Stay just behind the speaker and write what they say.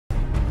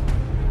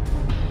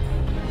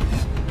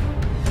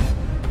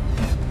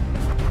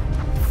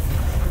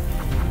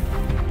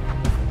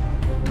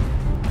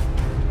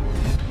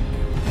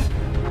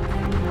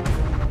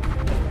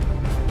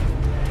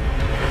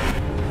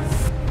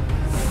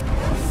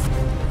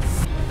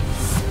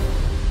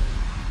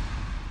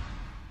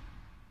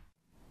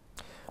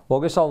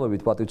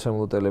მოგესალმებით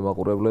პატივცემულო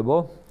ტელემაყურებლებო.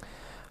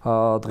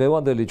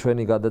 დღევანდელი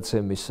ჩვენი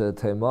გადაცემის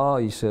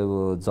თემა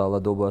ისევ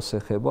ძალადობას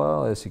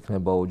ეხება, ეს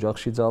იქნება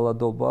ოჯახში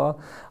ძალადობა.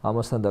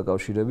 ამასთან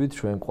დაკავშირებით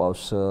ჩვენ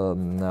გვყავს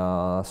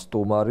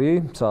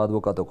სტუმარი,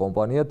 საადვოკატო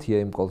კომპანია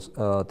TM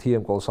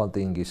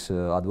კონსალტინგის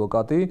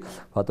ადვოკატი,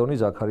 ბატონი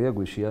ზაქარია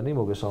გვიშიანი.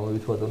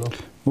 მოგესალმებით ბატონო.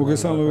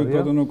 მოგესალმებით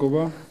ბატონო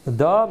კობა.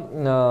 და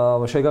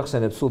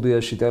შეგახსენებთ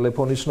სტუდიაში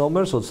ტელეფონის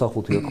ნომერს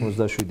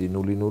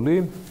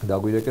 259700.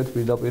 დაგვირეკეთ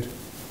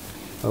პირდაპირ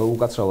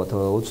უკაცრავად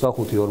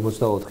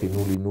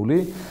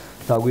 25-44-00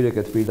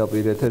 დაგვირეკეთ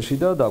პირდაპირ ეთერში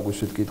და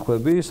დაგვისვით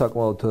კითხვები.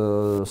 საკმაოდ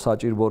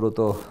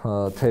საჭირობროტო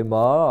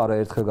თემაა,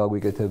 არაერთხელ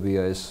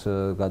გაგვიკეთებია ეს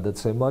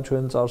გადაცემა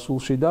ჩვენ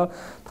წარსულში და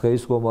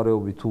დღეის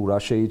მდგომარეობით თუ რა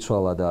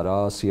შეიცვალა და რა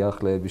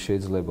სიახლეები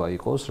შეიძლება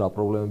იყოს, რა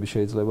პრობლემები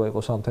შეიძლება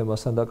იყოს ამ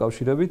თემასთან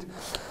დაკავშირებით.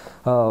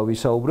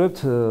 ვისაუბრებთ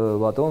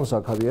ბატონ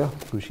ზაქარია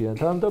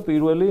გვიშიანთან და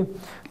პირველი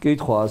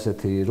კითხვა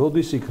ასეთი,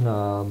 როდის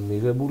იქნა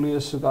მიღებული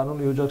ეს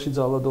კანონი ოჯახში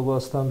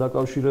ძალადობასთან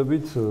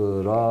დაკავშირებით,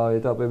 რა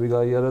ეტაპები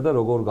გაიარა და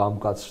როგორ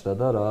გამკაცდა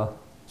და რა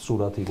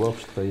სურათი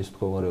გვაქვს დღეის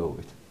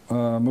მდგომარეობით.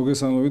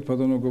 მოგესალმებით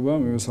ბატონო კობა,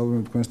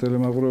 მივესალმებით თქვენს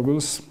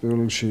ტელემაყურებელს. პირველ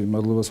რიგში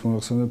მადლობას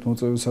მოგახსენებთ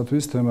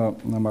მოწვევისათვის. თემა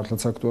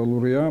მართლაც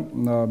აქტუალურია.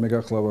 მე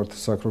გახლავართ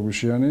ზაქრო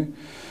გვიშიანი,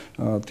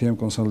 TM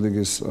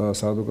კონსალტინგის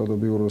საადვოკატო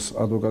ბიუროს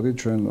ადვოკატი.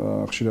 ჩვენ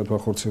ხშირად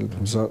ვახორციელებთ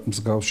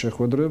მსგავს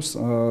შეხვედრებს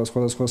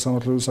სხვადასხვა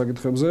სამართლებრივ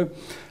საკითხებზე.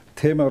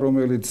 თემა,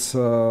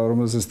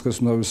 რომელზეც დღეს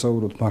უნდა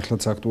ვისაუბროთ,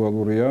 მართლაც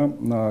აქტუალურია,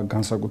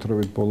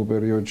 განსაკუთრებით ბოლო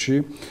პერიოდში.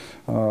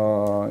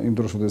 იმ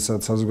დროს, როდესაც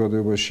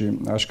საზოგადოებაში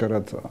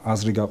აშკარად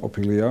აზრი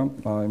გაყოფილია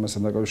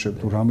იმასთან დაკავშირებით,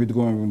 თუ რა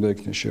მიდგომები უნდა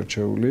იქნეს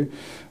შერჩეული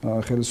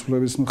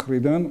ხელისუფლების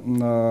მხრიდან,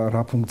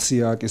 რა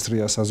ფუნქცია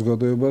აკისრია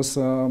საზოგადოებას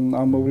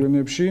ამ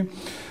მოვლენებში.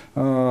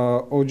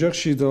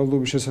 ოჯახში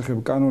ძალადობის შესახებ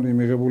კანონი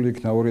მიღებული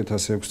იქნა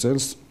 2006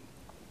 წელს.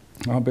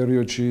 ამ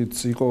პერიოდში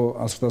იყო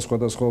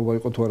სხვადასხვა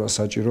იყო თუ არა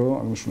საჭირო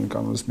აღნიშნული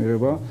კანონის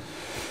მიღება.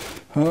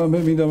 მე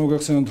მინდა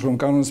მოგახსენოთ, რომ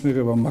კანონის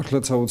მიღება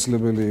მართლაც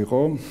აუცილებელი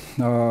იყო.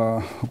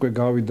 უკვე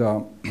გავიდა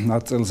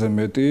 10 წელზე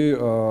მეტი,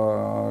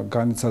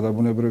 განიცადა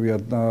ბუნებრივია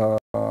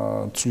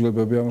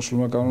ცვლილებები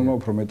აღნიშნულმა კანონმა,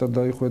 უფრო მეტად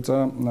დაიხვეწა,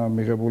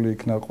 მიღებული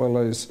იქნა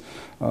ყველა ის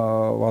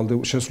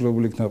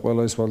შესრულებული იქნა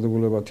ყველა ის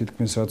ვალდებულება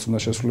თითქმის რაც უნდა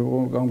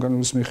შესრულიყო ამ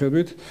კანონის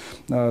მიხედვით.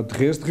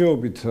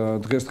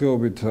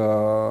 დღესდღეობით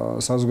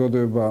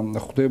საზოგადოება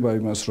ხვდება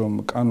იმას,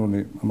 რომ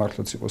კანონი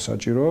მართლაც იყო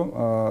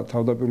საჭირო.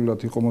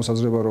 თავდაპირველად იყო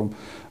მოსაზრება, რომ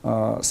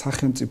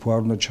სახელმწიფო არ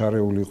უნდა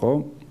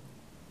ჩარეულიყო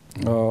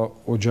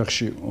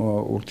ოჯახში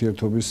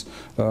ურთიერთობის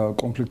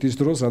კონფლიქტის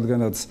დროს,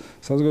 რადგანაც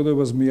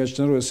საზოგადოებას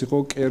მიაჩნდა, რომ ეს იყო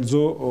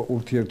კერძო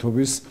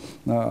ურთიერთობის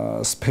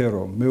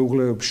სფერო,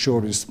 მეუღლეებს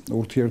შორის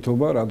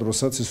ურთიერთობა, რა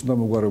დროსაც ის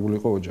უნდა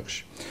მოგვარებულიყო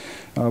ოჯახში.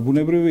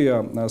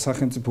 ბუნებრივია,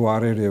 სახელმწიფო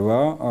არ ერევა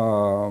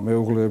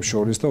მეუღლეებს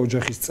შორის და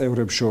ოჯახის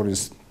წევრებს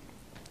შორის,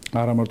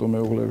 არა მარტო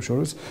მეუღლეებს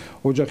შორის,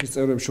 ოჯახის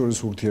წევრებს შორის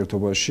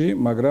ურთიერთობაში,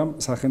 მაგრამ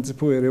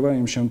სახელმწიფო ერევა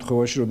იმ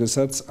შემთხვევაში,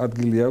 როდესაც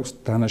ადგილი აქვს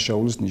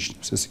დანაშაულის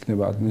ნიშნებს. ეს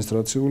იქნება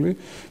ადმინისტრაციული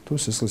თუ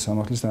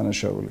სისხლისამართლის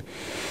დანაშაული.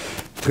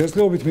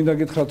 დღესდღეობით მინდა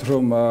გითხრათ,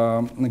 რომ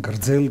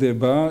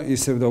გრძელდება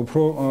ისევ და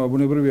უფრო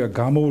ბუნებრივია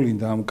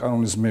გამოვლინდა ამ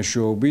კანონის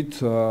მეშვეობით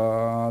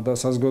და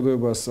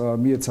საზოგადოებას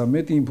მიეცა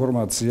მეტი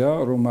ინფორმაცია,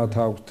 რომ მათ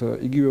აქვთ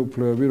იგივე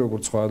უფლებები,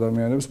 როგორც სხვა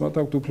ადამიანებს, მათ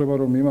აქვთ უფლება,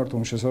 რომ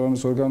მიმართონ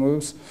შესაბამის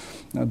ორგანოებს,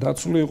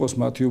 დაცული იყოს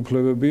მათი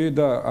უფლებები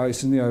და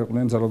ისინი არ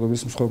იყვნენ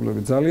ძალადობის მსხვერპლები.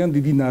 ძალიან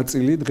დიდი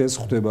ნაწილი დღეს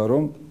ხვდება,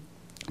 რომ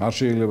არ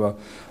შეიძლება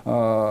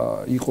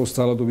იყოს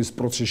ძალადობის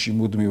პროცესში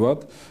მუდმივად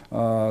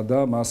და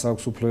მას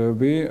აქვს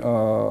უფლებები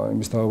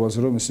იმის თავაზე,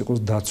 რომ ის იყოს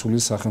დაცული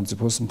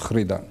სახელმწიფოს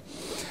მხრიდან.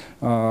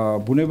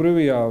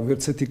 ბუნებრივია,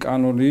 ვერც ერთი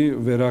კანონი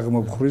ვერ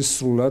აღმოფხრის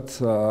სრულად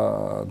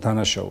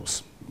დანაშაულს.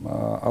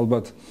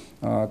 ალბათ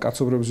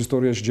კაცობრიობის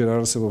ისტორიაში ჯერ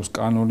არ არსებობს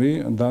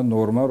კანონი და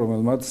ნორმა,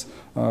 რომელმაც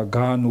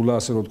გაანულა,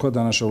 ასე რომ ვთქვა,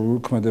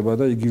 დანაშაულური ქმედება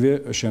და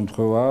იგივე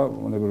შემთხვევა,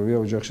 ბუნებრივია,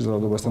 ოჯახში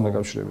ძალადობასთან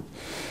დაკავშირებით.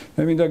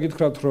 მე მინდა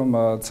გითხრათ,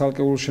 რომ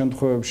ცალკეულ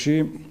შემთხვევებში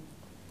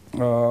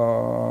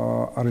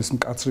არის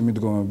მკაცრი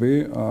მიდგომები,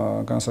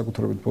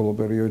 განსაკუთრებით ბოლო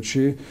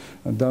პერიოდში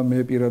და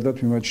მე პირადად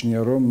მიმაჩნია,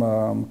 რომ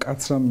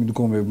მკაცრ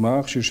მიდგომებმა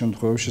ხშირ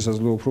შემთხვევებში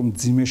შესაძლოა უფრო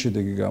მძიმე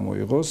შედეგი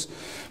გამოიღოს.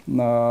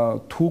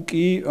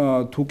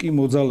 თუ კი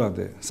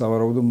მოძალადე,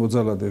 სავარაუდო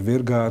მოძალადე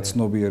ვერ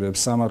გააცნობიერებს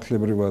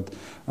სამართლებრივად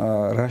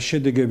რა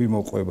შედეგები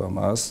მოყვება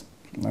მას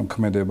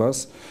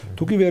ქმედებას,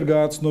 თუ კი ვერ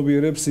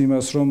გააცნობიერებს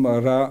იმას, რომ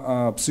რა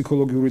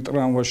ფსიქოლოგიური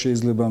ტრავმა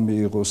შეიძლება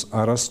მიიღოს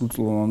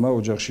არასრულწლოვანმა,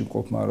 ოჯახში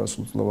მყოფმა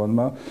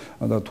არასრულწლოვანმა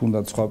და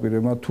თუნდაც სხვა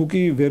პირებმა, თუ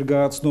კი ვერ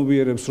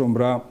გააცნობიერებს, რომ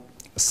რა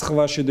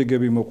სხვა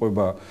შედეგები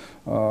მოყვება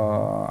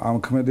ამ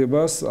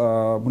ქმედებას,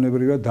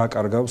 ბუნებრივია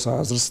დაკარგავს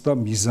აზრს და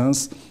მიზანს,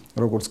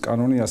 როგორც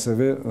კანონი,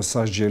 ასევე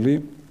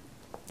სასჯელი.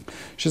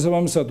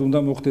 შესაბამისად, უნდა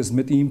მოხდეს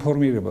მეტი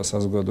ინფორმირება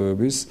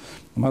საზოგადოების,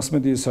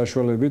 მასმედიის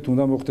საშუალებით,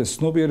 უნდა მოხდეს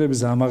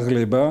ცნობიერების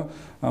ამაღლება,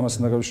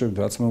 ამასთან დაკავშირებით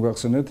რაც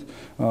მოგახსენეთ,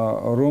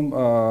 რომ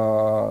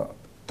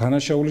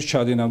დანაშაულის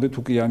ჩადენამდე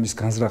თუ კი ამის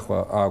განზრახვა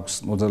აქვს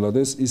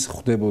მოძალადეს, ის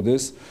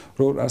ხდებოდეს,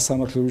 რომ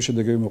სამართლებრივი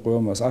შედეგები მოყვება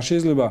მას. არ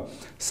შეიძლება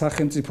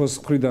სახელმწიფოს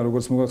მხრიდან,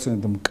 როგორც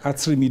მოგახსენეთ,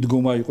 მკაცრი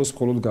მიდგომა იყოს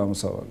მხოლოდ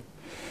გამოსავალი.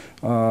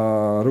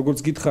 როგორც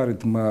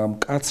გითხარით,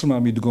 მკაცრმა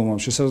მიდგომამ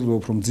შესაძლოა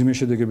უფრო მძიმე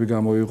შედეგები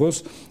გამოიღოს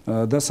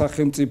და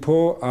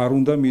სახელმწიფო არ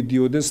უნდა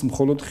მიდიოდეს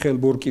მხოლოდ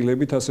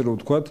ხელბორკილებით, ასე რომ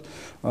ვთქვათ,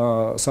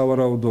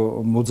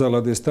 სავარაუდო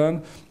მოძალადესთან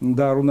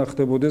და არ უნდა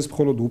ხდებოდეს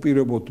მხოლოდ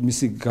უპირობოდ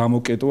მისი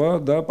გამოკეტვა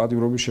და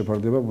პატიმრობის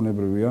შეფარდება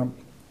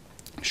ბუნებრივია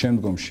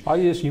შემდგომში.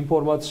 აი ეს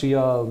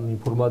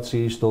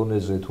ინფორმაციის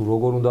დონეზე თუ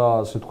როგორ უნდა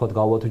ასე ვთქვათ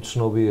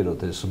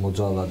გავათვითცნობიეროთ ეს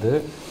მოძალადე,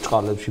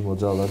 ჭყალებში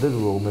მოძალადე,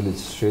 რომელიც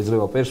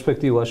შეიძლება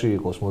პერსპექტივაში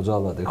იყოს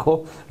მოძალადე, ხო?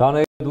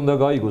 რანაირად უნდა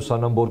გაიგოს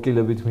სანამ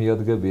ბორკილებით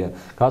მიადგებიან.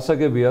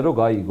 გასაგებია რომ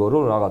გაიგო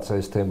რომ რაღაცა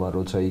ეს თემა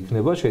როცა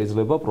იქნება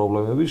შეიძლება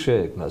პრობლემები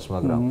შეექმნას,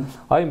 მაგრამ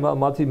აი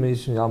მათი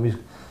ამის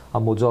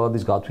ამ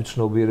მოძალადის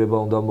გათვითცნობიერება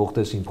უნდა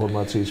მოხდეს,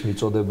 ინფორმაციის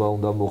მიწოდება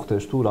უნდა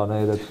მოხდეს თუ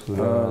რანაირად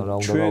რა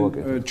უნდა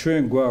გავაკეთოთ.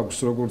 ჩვენ გვაქვს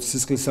როგორც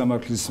სისხლის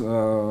სამართლის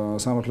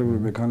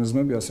სამართლებრივი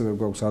მექანიზმები, ასევე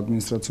გვაქვს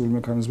ადმინისტრაციული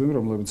მექანიზმები,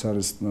 რომლებიც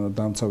არის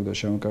დამცავი და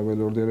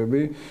შემოկავებელი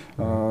ორდერები.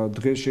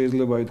 დღეს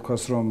შეიძლება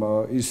ითქვას, რომ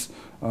ის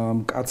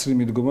მკაცრი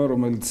მიდგომა,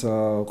 რომელიც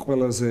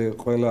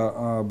ყველა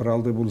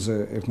ბრალდებულზე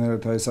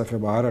ერთნაირად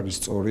აისახება, არ არის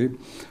სწორი.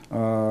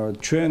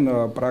 ჩვენ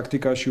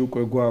პრაქტიკაში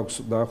უკვე გვაქვს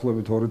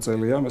დაახლოებით 2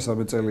 წელია,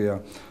 მესამე წელია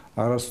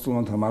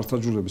არასწლოვანთა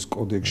მართლმსაჯულების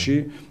კოდექსში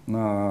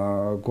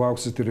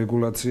გვაქვს ესეთი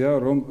რეგულაცია,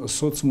 რომ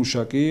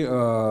სოცმუშაკი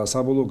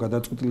საბოლოო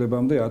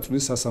გადაწყვეტილებამდე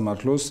აწვდის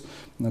სასამართლოს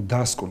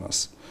დასკვნას.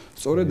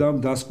 სწორედ ამ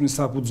დასკვნის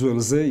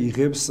საფუძველზე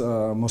იღებს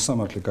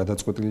მოსამართლე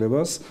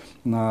გადაწყვეტილებას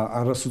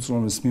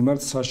არასრულწლოვანის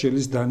მიმართ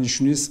საშელის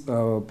დანიშვნის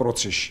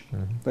პროცესში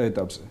და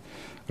ეტაპზე.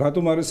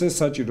 რატომ არის ეს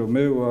საჭირო?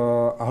 მე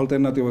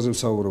ალტერნატივაზე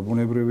ვსაუბრობ,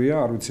 ბუნებრივია,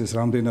 არ ვიცი ეს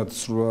რამდენად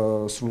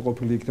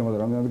სრულყოფილი იქნება და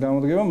რამდენად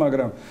გამოდგება,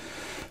 მაგრამ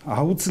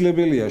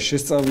აუცილებელია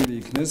შესწავლილი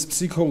იქნეს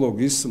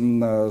ფსიქოლოგის,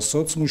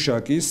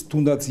 სოცმუშაკის,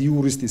 თუნდაც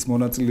იურისტის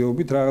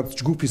მონაწილეობით, რაღაც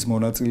ჯგუფის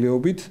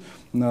მონაწილეობით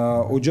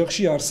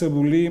ოჯახში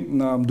არსებული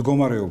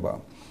მდგომარეობა,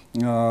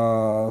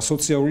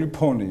 სოციალური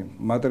ფონი,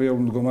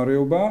 მატერიალური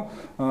მდგომარეობა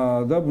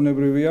და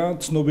ბუნებრივია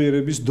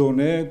ცნობიერების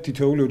დონე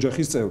თითოეული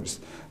ოჯახის წევრის.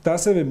 და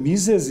ასევე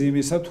მიზეზი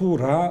იმისა, თუ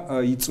რა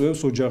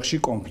იწვევს ოჯახში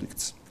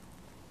კონფლიქტს.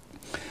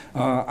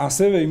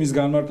 ასევე იმის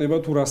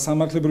განმარტება, თუ რა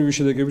სამართლებრივი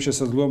შედეგები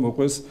შესაძლოა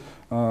მოყვეს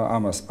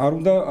ამას. არ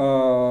უნდა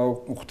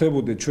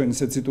ხვდებოდეთ ჩვენ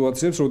ისეთ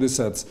სიტუაციებს,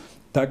 როდესაც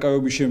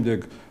დაკავების შემდეგ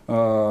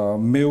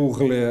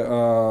მეუღლე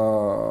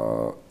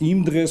იმ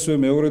დღესვე,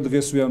 მეორე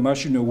დღესვე ან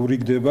მაშინვე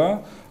ურიგდება,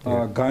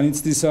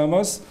 განიცდის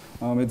ამას.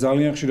 მე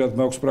ძალიან ხშირად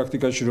მაქვს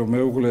პრაქტიკაში, რომ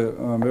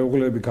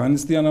მეუღლეები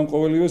განიცდიან ამ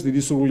ყოველივეს,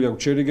 დიდი სურვილი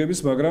აქვს შერიგების,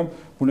 მაგრამ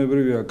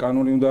ბუნებრივია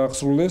კანონი უნდა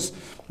აღსრულდეს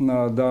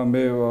და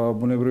მე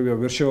ბუნებრივია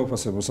ვერ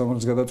შევაფასებ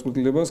მოსამართლის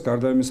გადაწყვეტილებას,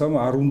 გარდა იმისა,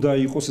 არ უნდა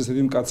იყოს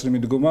ესეთი მკაცრი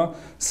მიდგომა,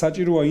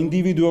 საჭიროა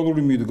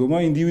ინდივიდუალური მიდგომა,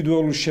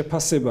 ინდივიდუალური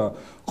შეფასება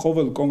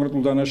ყოველ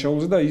კონკრეტულ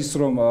დანაშაულზე და ის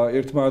რომ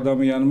ერთმა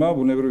ადამიანმა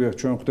ბუნებრივია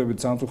ჩვენ ხვდებით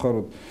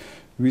სამწუხაროდ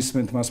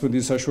ვისმენთ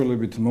მასმედიის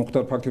საშუალებით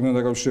მომხდარ ფაქტებთან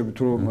დაკავშირებით,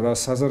 თუ რა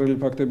საზარელი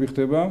ფაქტები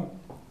ხდება,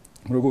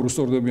 როგორ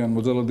უსწორდებიან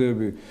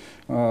მოძალადეები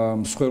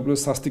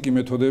მსხვერპლებს სასტიკი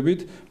მეთოდებით,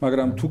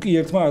 მაგრამ თუ კი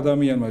ერთმა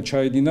ადამიანმა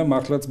ჩაიდინა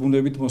მართლაც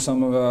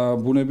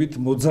ბუნებით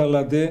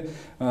მოძალადე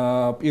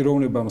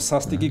პიროვნებამ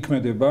სასტიკი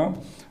ქმედება,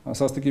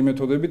 სასტიკი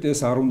მეთოდებით,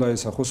 ეს არ უნდა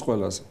ესახოს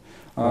ყველაზე.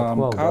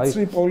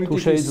 მკაცრი პოლიტიკის თუ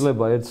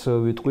შეიძლება ერთს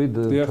ვიტყვით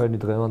ჩვენი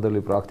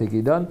დღევანდელი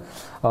პრაქტიკიდან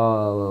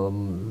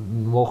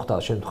მოხდა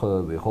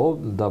შემთხვევები, ხო?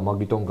 და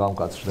მაგიტომ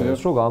გამკაცრდა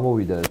ეს, რომ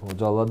გამოვიდა ეს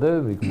მოძალადე,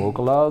 იქ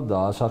მოკლა და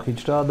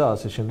ასახიჩრა და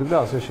ასე შემდეგ და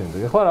ასე შემდეგ.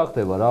 ეხლა რა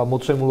ხდება? რა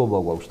მოცემულობა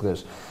გვაქვს დღეს?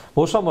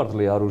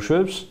 მოსამართლე არ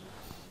უშვებს,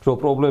 რომ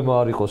პრობლემა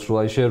არ იყოს, რომ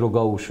აი შენ რო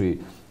გაუშვი,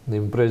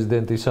 იმ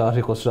პრეზიდენტის არ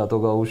იყოს, რატო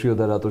გაუშვიო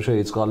და რატო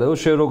შეიწყალეო,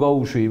 შენ რო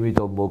გაუშვი,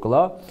 იმიტომ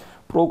მოკლა.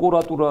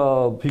 პროკურატურა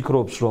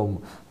ფიქრობს,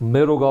 რომ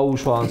მე რო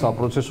გაუშვა ან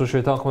საპროცესო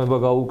შეთანხმება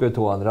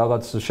გაუკეთო ან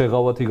რაღაც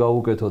შეღავათი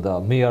გაუკეთო და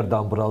მე არ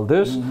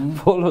დამბრალდეს,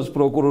 ბოლოს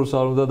პროკურორს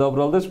არ უნდა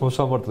დაბრალდეს,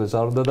 მოსამართლეს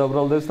არ უნდა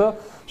დაბრალდეს და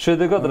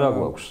შედეგად რა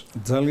გვაქვს?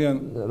 ძალიან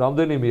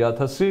რამდენიმე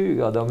ათასი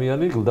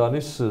ადამიანი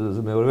გლდანის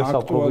მეორე საპრობილეს.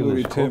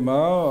 აქტუალური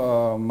თემა,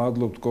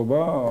 მადლობთ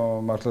კობა,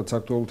 მართლაც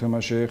აქტუალურ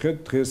თემას შეეხეთ.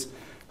 დღეს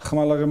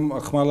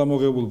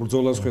ხმალამოღებულ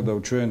ბრძოლას ხედავ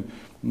ჩვენ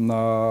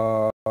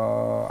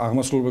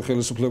აღმასრულებელ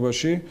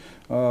ხელისუფლებაში,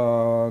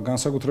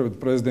 განსაკუთრებით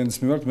პრეზიდენტის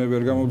მიმართ, მე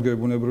ვერ გამოვდგები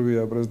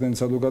ბუნებრივია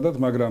პრეზიდენტის ადვოკატად,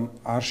 მაგრამ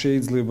არ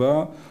შეიძლება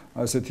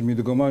ასეთი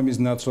მიდგომა იმის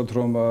ნაცვლად,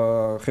 რომ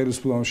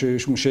ხელისუფლებამ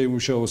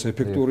შეიმუშაოს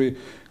ეფექტური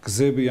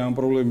გზები ამ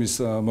პრობლემის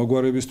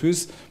მოგვარებისთვის,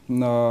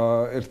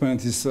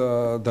 ერთმანეთის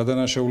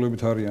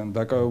დადანაშაულებით არიან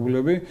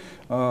დაკავებულები.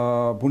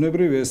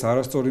 ბუნებრივია ეს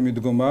არასწორი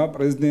მიდგომაა,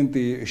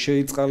 პრეზიდენტი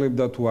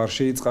შეიწყალებდა თუ არ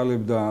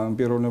შეიწყალებდა ამ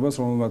პიროვნებას,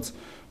 რომელმაც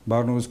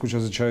ბარნოვის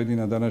ქუჩაზე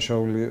ჩაიდინა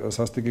დანაშაული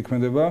სასტიკი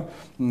ქმედება,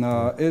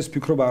 ეს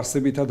ფიქრობ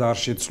არსებითად არ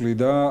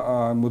შეცვლიდა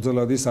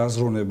მოძალადის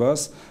აზროვნებას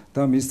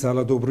და მის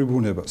ძალადობრივ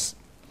ბუნებას.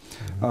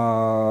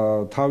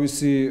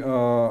 თავისი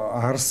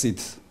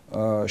არსით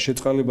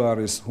შეწყალება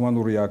არის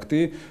ჰუმანური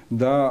აქტი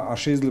და არ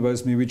შეიძლება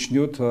ეს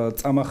მივიჩნიოთ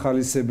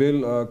წამახალისებელ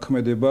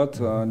ქმედებად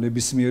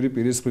ნებისმიერი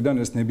პირის მხრიდან,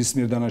 ეს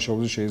ნებისმიერ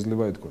დანაშაულზე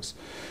შეიძლება ეთქვას.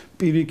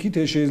 პირიქით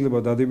ეს შეიძლება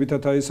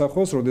დადებითად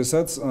აისახოს,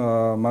 როდესაც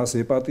მას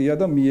ეპატია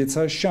და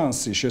მიეცა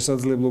შანსი,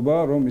 შესაძლებლობა,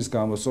 რომ ის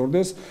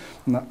გამოსწორდეს.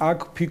 აქ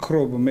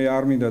ფიქრობ, მე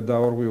არ მინდა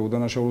დავარღვიო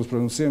უდანაშაულობის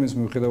პრეზუმპცია, იმის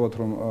მიუხედავად,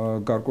 რომ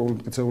გარკვეული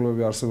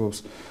მტკიცებულები არსებობს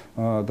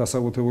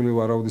დასაბუთებული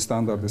ვარაუდის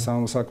სტანდარტი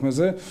სამ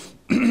საქმეზე.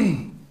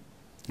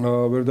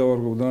 ვერ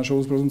დავარღვიო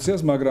უდანაშაულობის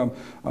პრეზუმპციას, მაგრამ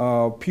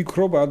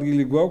ფიქრობ,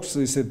 ადგილი გვაქვს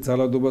ისეთ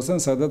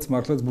ძალადობასთან, სადაც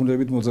მართლაც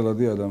ბუნებით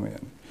მოძალადე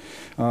ადამიანი.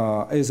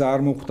 ეს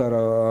არ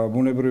მოხდარა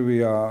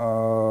ბუნებრივია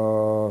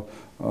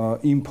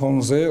იმ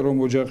ფონზე, რომ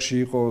ოჯახში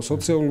იყო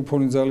სოციალური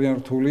ფონი ძალიან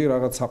რთული,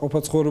 რაღაც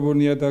საყოფაცხოვრებო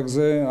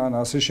ნიადაგზე, ან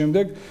ასე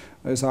შემდეგ.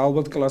 ეს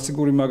ალბათ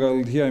კლასიკური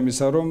მაგალითია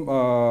იმისა, რომ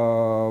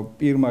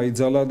პირმა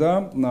იძალა და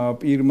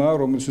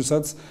პირმა,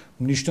 რომელსაც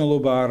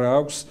მნიშვნელობა არ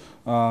აქვს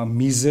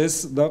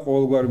მიზეზს და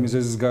ყოველგვარი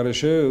მიზეზის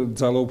გარეშე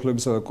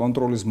ძალაუფლებისა და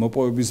კონტროლის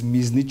მოპოვების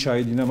მიზნით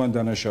ჩაიდინა მან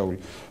დანაშაული.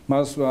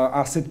 მას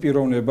ასეთ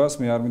პიროვნებას,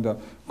 მე არ მინდა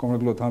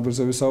კონკრეტულად ამ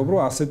პირზე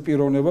ვისაუბრო, ასეთ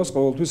პიროვნებას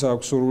ყოველთვის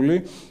აქვს სურვილი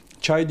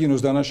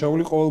ჩაიდინოს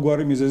დანაშაული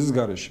ყოველგვარი მიზეზის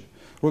გარეშე.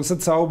 როდესაც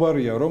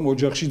საუბარია, რომ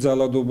ოჯახში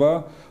ძალადობა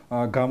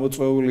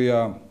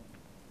გამოწვეულია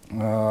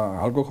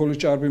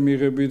ალკოჰოლის ჭარბი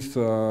მიღებით,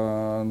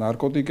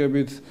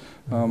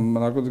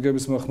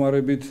 ნარკოტიკების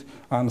მოხმარებით,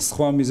 ან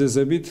სხვა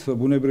მიზეზებით,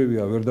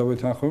 ბუნებრივია ვერ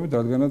დავეთანხმებით,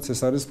 რადგანაც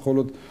ეს არის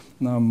მხოლოდ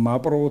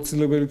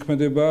მაპროვოცირებელი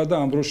ქმედებაა და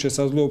ამ დროს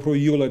შესაძლოა უფრო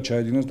იოლად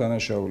ჩაიდინოს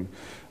დანაშაული.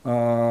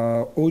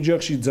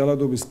 ოჯახში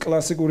ძალადობის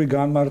კლასიკური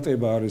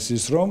განმარტება არის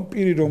ის, რომ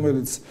პირი,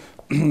 რომელიც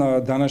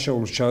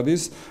დანაშაულს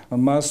ჩადის,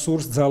 მას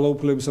სურს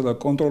ძალაუფლებისა და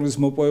კონტროლის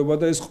მოპოვება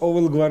და ეს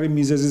ყოველგვარი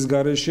მიზეზის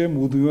გარეშე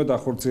მუდმივად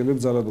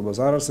ახორციელებს ძალადობას.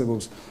 არ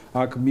არსებობს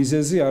აქ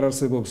მიზეზი, არ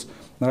არსებობს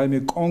რაიმე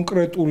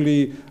კონკრეტული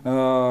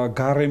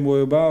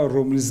გარემოება,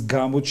 რომლის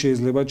გამოც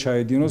შეიძლება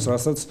ჩაედინოს,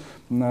 რასაც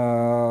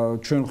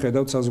ჩვენ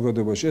ვხედავთ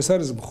საზოგადოებაში. ეს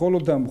არის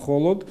მხოლოდ და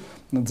მხოლოდ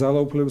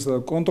ძალაუფლებისა და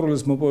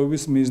კონტროლის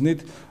მოპოვების მიზნით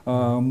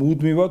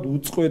მუდმივად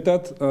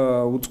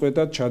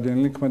უწყვეტად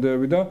ჩადენილი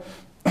ქმედებები და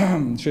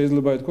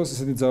შეიძლება ითქვას,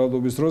 ესეთი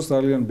ძალადობის დროს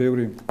ძალიან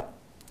ბევრი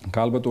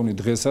ქალბატონი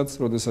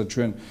დღესაც, როდესაც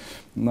ჩვენ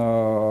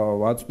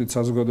ვაწვდით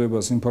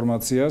საზოგადოებას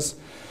ინფორმაციას,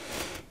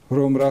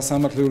 რომ რა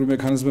სამართლიური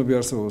მექანიზმები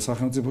არსებობს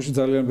სახელმწიფოში,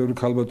 ძალიან ბევრი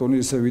ქალბატონი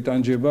ისე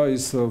ვიტანჯება,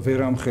 ის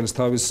ვერ ამხელს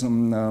თავის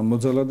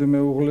მოძალადე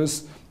მეუღლეს,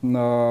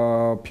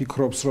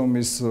 ფიქრობს, რომ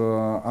ის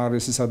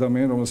არის ის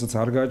ადამიანი, რომელსაც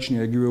არ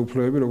გააჩნია იგივე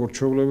უფლებები, როგორც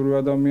ჩვეულებრივ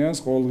ადამიანს,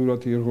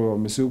 ყოველდღიურად ირღვევა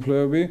მისი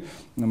უფლებები,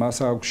 მას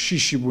აქვს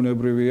შიში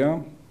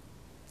ბუნებრივია.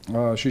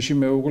 შიში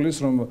მეუღლის,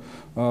 რომ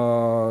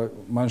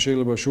მან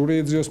შეიძლება შური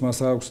იძიოს, მას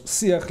აქვს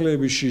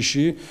სიახლეების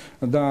შიში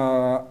და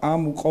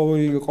ამ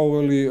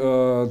ყოველი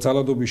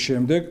ძალადობის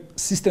შემდეგ,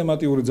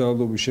 სისტემატიური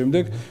ძალადობის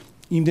შემდეგ,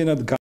 იმდენად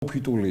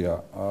გამოფიტულია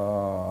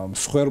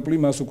მსხვერპლი,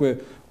 მას უკვე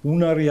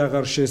უნარი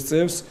აღარ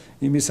შესწევს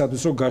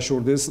იმისათვის, რომ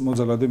გაშორდეს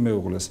მოძალადე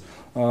მეუღლეს.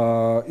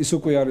 ის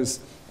უკვე არის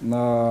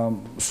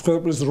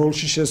მსხვერპლის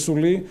როლში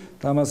შესული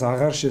და მას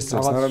აღარ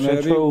შესწევს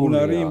არანაირი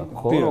უნარი,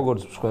 ხო,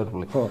 როგორც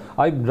მსხვერპლი.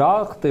 აი რა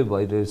ხდება,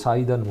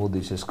 საიდან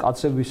მოდის ეს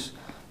კაცების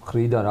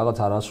მხრიდან რაღაც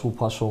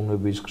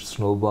არასრულფასოვნების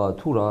გრძნობა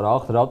თუ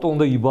რატო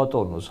უნდა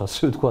იბატონოს,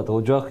 ასე ვთქვათ,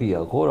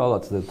 ოჯახია, ხო,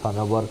 რაღაც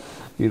თანაბარ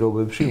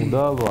პირობებში უნდა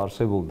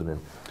არსებობდნენ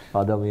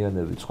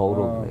ადამიანები,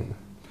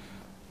 ცხოვრობდნენ.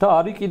 და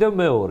არის კიდე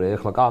მეორე,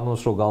 ეხლა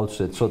კანონს რო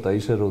გავცეთ, ცოტა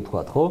ისე რო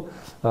ვთქვათ, ხო?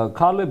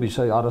 ქალების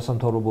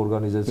არასამთავრობო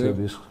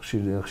ორგანიზაციების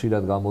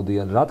ხშირად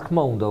გამოდიან, რა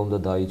თქმა უნდა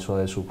დაიცვა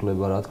ეს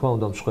უფლება, რა თქმა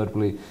უნდა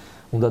მსხვერპლი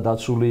უნდა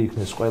დაცული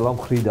იქნეს ყველა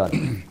მხრიდან,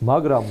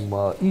 მაგრამ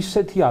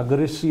ისეთი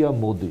აგრესია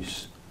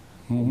მოდის.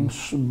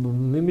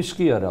 იმის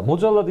კი არა,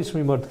 მოძალადის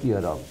მიმართ კი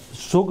არა,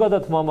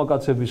 ზოგადად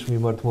მამაკაცების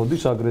მიმართ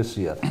მოდის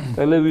აგრესია,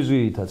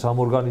 ტელევიზიითაც, ამ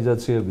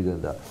ორგანიზაციებიდან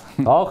და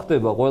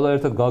ახტება, ყველა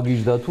ერთად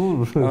გაგიჟდა თუ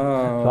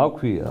რა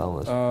ქვია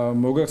ამას.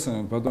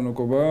 მოგახსენებთ ბატონო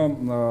კობა,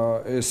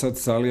 ესაც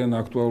ძალიან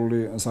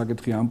აქტუალური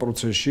საკითხი ამ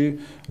პროცესში.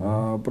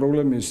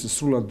 პრობლემის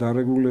სრულად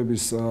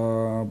დარეგულების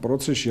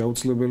პროცესში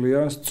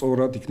აუცილებელია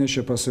სწორად იქნეს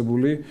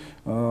შეფასებული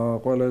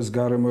ყველა ეს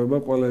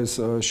გარემოება, ყველა ეს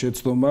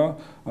შეცდომა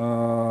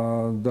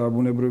და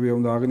ბუნებრივია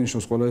უნდა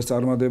აღინიშნოს ყველა ეს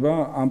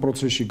წარმატება. ამ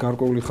პროცესში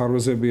გარკვეული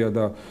ხარვეზებია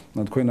და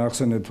თქვენ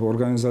ახსენეთ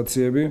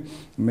ორგანიზაციები.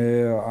 მე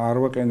არ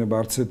ვაყენებ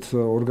არც ერთ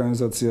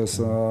ორგანიზაციას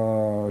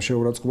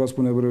შეურაცხყოფას,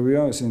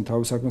 ბუნებრივია, ისინი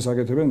თავის საქმეს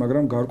აკეთებენ,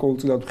 მაგრამ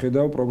გარკვეულწილად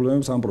ვხედავ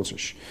პრობლემებს ამ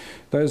პროცესში.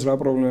 და ეს რა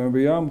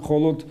პრობლემებია?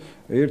 მხოლოდ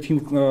ერთი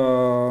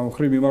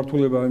მხრივ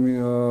მიმართულება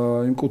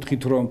იმ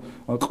კუთხით, რომ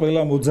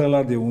ყველა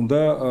მოძალადე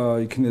უნდა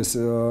იქნეს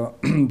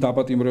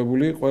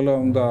დაპატიმრებული, ყველა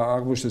უნდა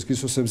აღმოჩნდეს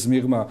კისოსების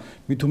მიღმა,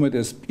 მით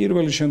უმეტეს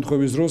პირველი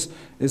შემთხვევის დროს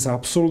ეს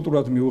აბსოლუტურად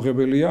აბსოლუტურად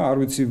მიუღებელია, არ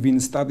ვიცი ვინ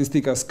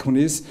სტატისტიკას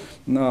ქმნის,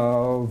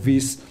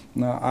 ვის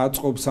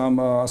აწყობს ამ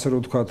ასე რომ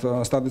ვთქვათ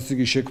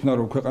სტატისტიკის შექმნა,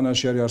 რომ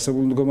ქვეყანაში არის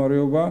არსებული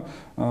მდგომარეობა,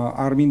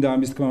 არ მინდა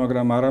ამის თქმა,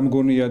 მაგრამ არ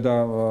ამგონია და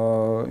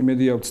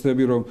იმედია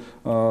ვცდები, რომ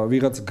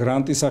ვიღაც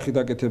გრანტის სახით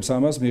აკეთებს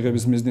ამას,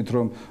 მიღების მიზნით,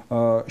 რომ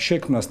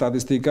შექმნა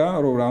სტატისტიკა,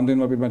 რომ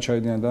რამდენმა პირმა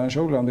ჩაიდინა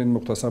დანაშაული, რამდენი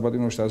მოხდა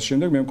საბატონოში და ასე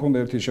შემდეგ. მე მქონდა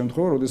ერთი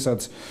შემთხვევა, როდესაც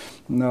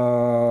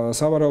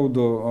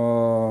სავარაუდო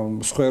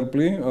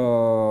მსხვერპლი,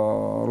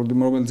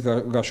 რომელიც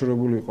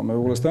გაშორებული იყო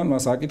მეუღლესთან,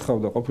 მას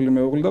აკითხავდა ყოფილი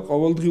მეუღლე და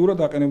ყოველდღიურად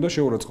აყენებდა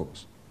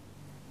შეურაცხყოფას.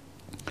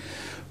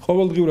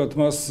 ყოველდღიურად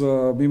მას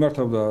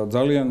მიმართავდა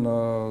ძალიან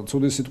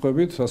ცუდი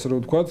სიტყვებით, ასე რომ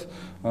ვთქვათ,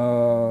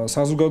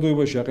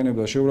 საზოგადოებაში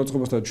აყენებდა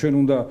შეურაცხყოფას და ჩვენ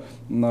უნდა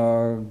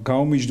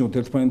გავმიჯნოთ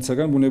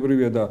ერთმანეთისაგან,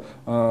 ბუნებრივია და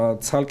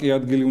ცალკე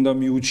ადგილი უნდა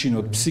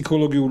მიუჩინოთ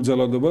ფსიქოლოგიურ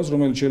ძალადობას,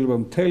 რომელიც შეიძლება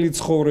მთელი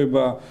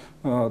ცხოვრება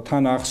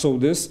თან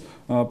ახსოვდეს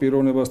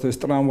პიროვნებას და ეს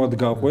ტრამვად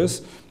გაყვეს.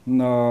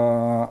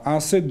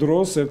 ასე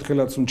დროს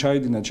ერთხელაც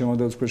ჩაიდინა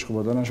ჩემადაც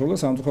ქვეშხობა დანაშაული და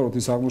სამწუხაროდ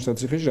ის აღმოჩნდა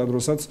ციხეში, რა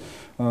დროსაც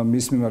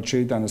მის მიმართ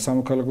შეიტანეს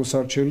სამოქალაქო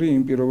სარჩელი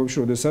იმ პირობებში,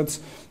 როდესაც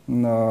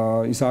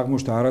ის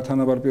აღმოჩნდა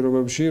არათანაბარ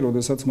პირობებში,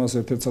 როდესაც მას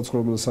ერთ-ერთ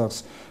საცხოვრებელ სახლს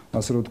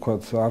ასე რომ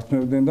ვთქვათ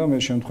ართმევდნენ და მე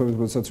შემთხვევით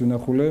როდესაც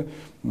ვინახულე,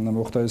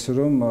 მოხდა ისე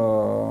რომ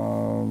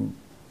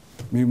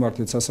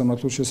მიმართეთ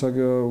სასამართლოს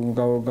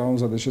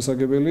გამომზადეს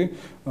შესაგებელი,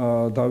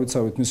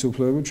 დავიცავით მისი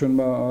უფლებები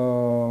ჩვენმა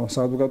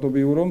საადვოკატო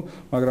ბიურომ,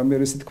 მაგრამ მე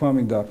ისე თქვა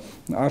მინდა,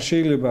 არ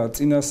შეიძლება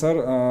წინასწარ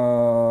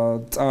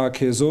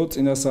წააქეზო,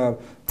 წინასწარ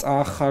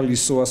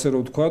წაახალისო, ასე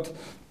რომ ვთქვათ,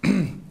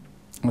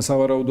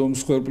 სავარაუდო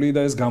მსხვერპლი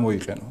და ეს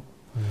გამოიყენო.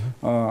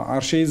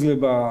 არ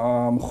შეიძლება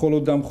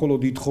მხოლოდ და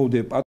მხოლოდ ითხოვდე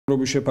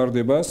პატრონობის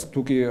შეფარდებას, თუ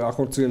კი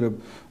ახორციელებ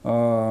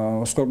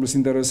მსხვერპლის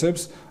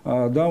ინტერესებს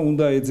და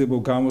უნდა ეძებო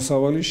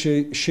გამოსავალი,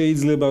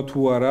 შეიძლება თუ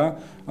არა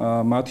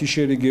მათი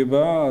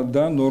შერიგება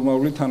და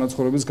ნორმალური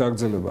თანაცხოვრების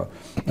გაგრძელება.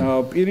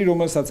 პირი,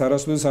 რომელსაც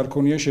არასოდეს არ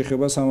ქონია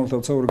შეხება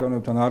სამართალდამცავ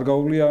ორგანოებთან, არ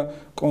გაუვლია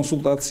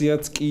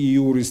კონსულტაციაც კი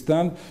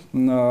იურისტთან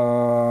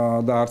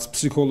და არც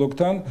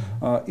ფსიქოლოგთან,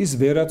 ის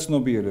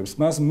ვერაცნობიერებს.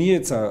 მას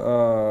მიეცა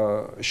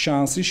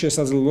შანსი,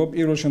 შესაძლებლობა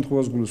პირველ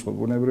შემთხვევას გულისხმობ,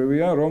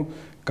 ბუნებრივია, რომ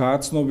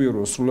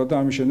გააცნობიეროს სრულად და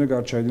ამის შემდეგ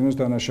არ ჩაიდინოს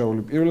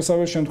დანაშაული.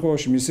 პირველსავე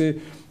შემთხვევაში მისი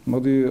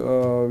მოდი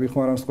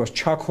ვიხმარამ თქვას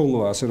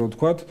ჩაქოლვა, ასე რომ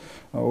ვთქვათ,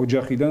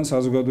 ოჯახიდან,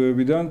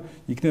 საზოგადოებიდან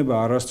იქნება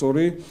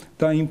არასწორი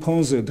და იმ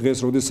ფონზე დღეს,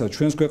 როდესაც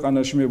ჩვენს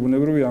ქვეყანაში მე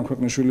ბუნებრივია ამ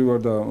ქვეყნის შვილი ვარ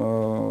და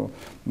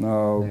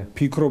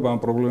ფიქრობ ამ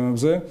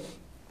პრობლემებზე,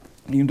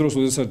 იმ დროს,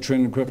 როდესაც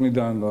ჩვენ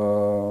ქვეყნიდან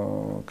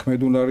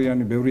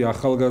ქმედუნარიანი ბევრი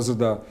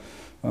ახალგაზრდა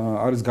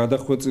არის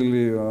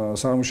გადახვეწილი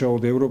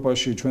სამუშაოდ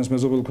ევროპაში, ჩვენს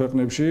მეზობელ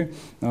ქვეყნებში,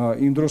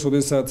 იმ დროს,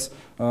 როდესაც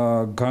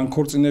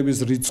განქორწინების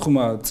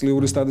რიცხვმა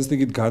წლიური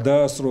სტატისტიკით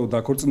გადაასწრო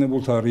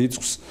დაქორწინებულთა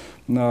რიცხვს,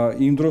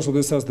 იმ დროს,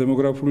 როდესაც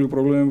დემოგრაფიული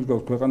პრობლემები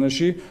გვაქვს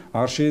ქვეყანაში,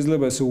 არ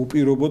შეიძლება ესე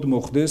უპირობოდ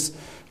მოხდეს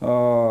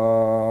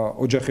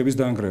ოჯახების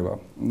დანგრევა.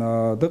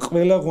 და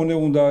ყველა ღონე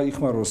უნდა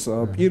იხმაროს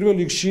პირველ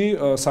რიგში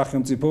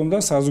სახელმწიფომ და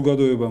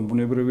საზოგადოებამ,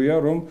 ბუნებრივია,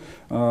 რომ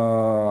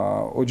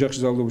ოჯახში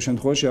ძალადობის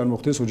შემთხვევაში არ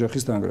მოხდეს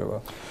ოჯახის დანგრევა.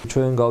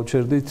 ჩვენ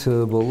გავჩერდით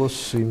ბოლოს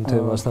იმ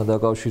თემასთან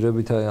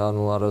დაკავშირებით,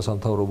 ანუ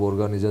არასამთავრობო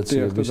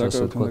ორგანიზაციების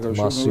ასე ვთქვათ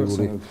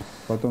მასიური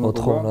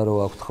მოთხოვნა რო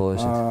აქვთ ხო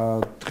ესეთ.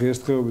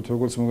 დღესდღეობით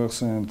როგორც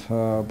მოგახსენებთ,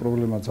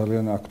 პრობლემა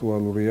ძალიან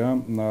აქტუალურია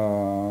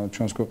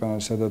ჩვენს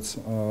ქვეყანაში, სადაც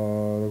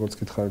როგორც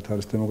გითხარით,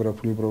 არის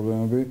დემოგრაფიული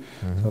პრობლემები,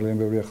 ძალიან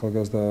ბევრი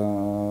ახალგაზრდა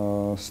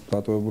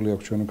დატოვებული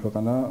აქვს ჩვენი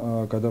ქვეყანა,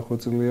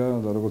 გადახვეწილია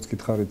და როგორც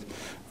გითხარით,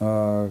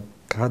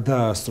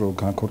 გადაასწრო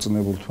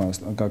განქორწინებულთა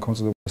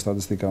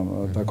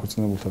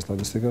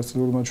სტატისტიკას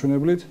წლიური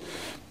მაჩვენებლით.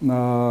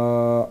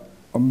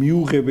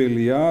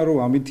 მიუღებელია, რომ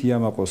ამით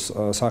იამაყოს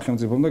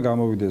სახელმწიფომ და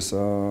გამოვიდეს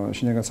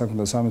შინაგან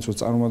საქმეთა სამინისტროს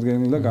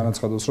წარმომადგენელი და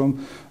განაცხადოს, რომ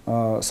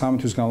 3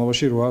 თვის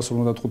განმავლობაში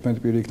 855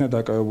 პირი იქნა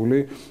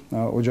დაკავებული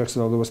ოჯახის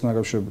ძალადობასთან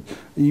დაკავშირებით.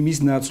 იმის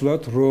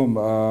ნაცვლად, რომ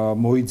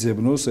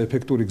მოიძებნოს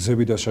ეფექტური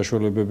გზები და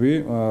საშუალებები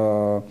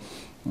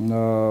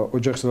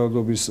ოჯახის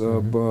ძალადობის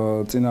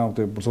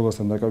წინააღმდეგ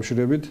ბრძოლასთან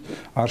დაკავშირებით,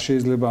 არ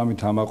შეიძლება ამით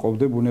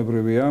ამაყობდე,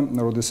 ბუნებრივია,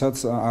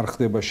 როდესაც არ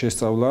ხდება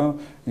შესწავლა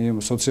იმ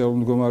სოციალური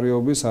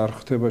მდგომარეობის, არ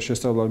ხდება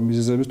შესწავლა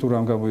მიზეზების თუ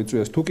რამ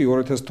გამოიწვია. თუ კი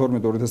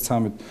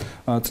 2012-2013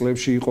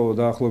 წლებში იყო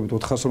დაახლოებით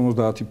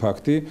 450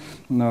 ფაქტი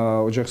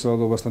ოჯახის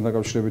ძალადობასთან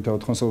დაკავშირებით და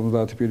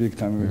 450 პირი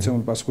იქნა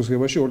მიცემული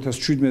პასუხისმგებაში,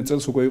 2017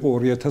 წელს უკვე იყო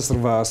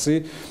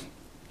 2800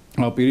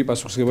 პირი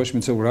პასუხისმგებაში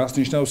მიცემული. რას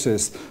ნიშნავს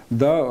ეს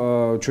და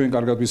ჩვენ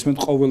კარგად ვისმენთ,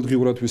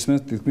 ყოველდღიურად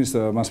ვისმენთ თითქმის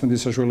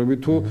მასმედიის საშუალებით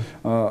თუ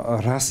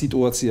რა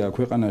სიტუაციაა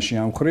ქვეყანაში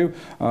ამ მხრივ.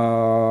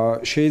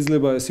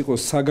 შეიძლება ეს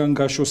იყოს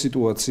საგანგაშო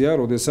სიტუაცია,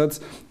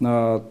 როდესაც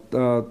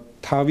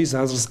თავის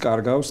აზრს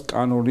კარგავს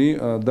კანონი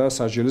და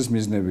სასჯელის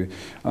მიზნები.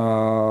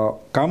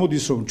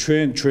 გამოდის რომ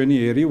ჩვენი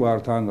ერი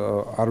ვართ ან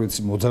არ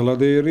ვიცი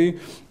მოძალადე ერი,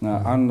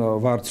 ან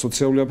ვართ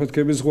სოციალური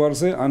აფეთქების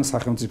ზღვარზე, ან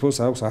სახელმწიფოს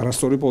აქვს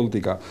არასწორი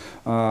პოლიტიკა.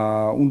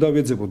 უნდა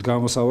ვეძებოთ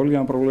გამოსავალი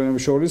ამ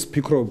პრობლემების შორის,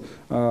 ფიქრობ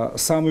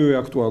სამივე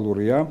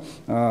აქტუალურია.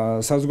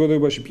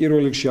 საზოგადოებაში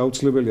პირველ რიგში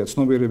აუცილებელია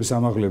ცნობიერების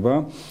ამაღლება,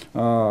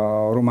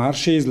 რომ არ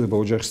შეიძლება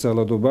ოჯახის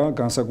ძალადობა,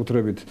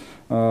 განსაკუთრებით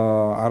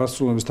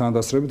არასრულობის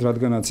თანდასწრებით,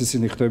 რადგანაც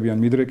ისინი ხდებიან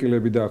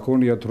მიდრეკილები და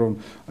ქონიათ რომ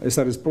ეს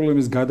არის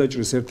პრობლემის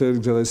გადაჭრის ერთ-ერთი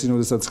გზა და ისინი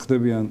როდესაც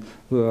ხდებიან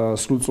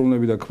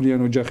სრულწლოვნები და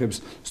ქმნიან ოჯახებს,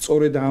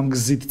 სწორედ ამ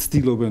გზით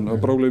ცდილობენ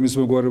პრობლემის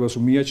მოგვარებას,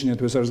 რომ მიაჩნიათ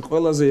ეს არის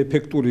ყველაზე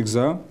ეფექტური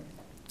გზა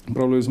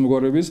პრობლემის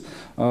მოგვარების,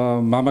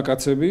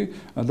 მამაკაცები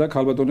და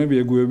ქალბატონები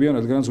ეგუებიან,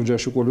 რადგანაც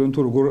ოჯახში ყვებიან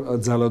თუ როგორ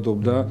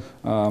ძალადობდა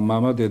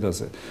მამა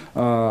დედაზე.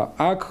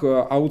 აქ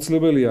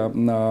აუცილებელია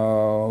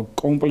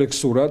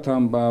კომპლექსურად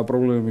ამ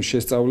პრობლემების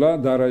შესწავლა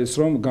და არა ის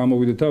რომ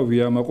გამოვიდეთ და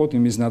ვიამაყოთ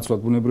იმის ნაცვლად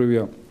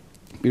ბუნებრივია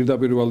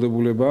პირდაპირ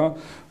ვალდებულება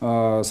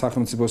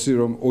სახელმწიფოსი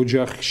რომ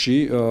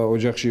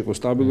ოჯახში იყოს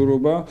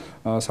სტაბილურობა,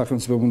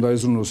 სახელმწიფომ უნდა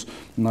ეზრუნოს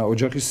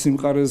ოჯახის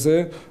სიმყარეზე,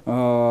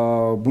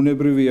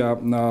 ბუნებრივია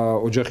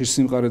ოჯახის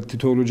სიმყარე,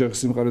 თითოეული ოჯახის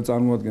სიმყარე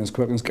წარმოადგენს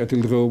ქვეყნის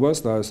კეთილდღეობას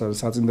და ეს არის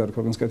საწინდარი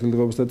ქვეყნის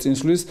კეთილდღეობას და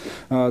წინსვლის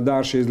და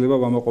არ შეიძლება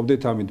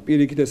ვამაყობდეთ ამით.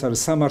 პირიქით ეს არის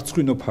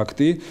სამარცხვინო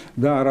ფაქტი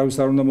და არავის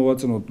არ უნდა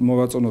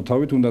მოვაწონოთ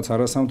თავით, თუნდაც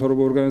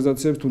არასამთავრობო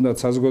ორგანიზაციებს, თუნდაც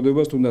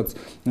საზოგადოებას, თუნდაც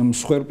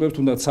მსხვერპლებს,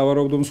 თუნდაც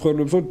სავარაუდო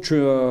მსხვერპლებს, რომ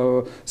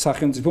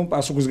სახელმწიფომ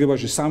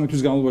პასუხისგებაში 3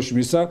 თვის განმავლობაში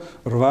მისცა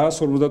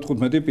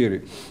 855 პირი.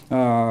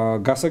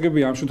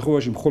 გასაგებია ამ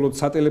შემთხვევაში მხოლოდ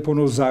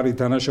სატელეფონო ზარი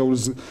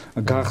დანაშაულის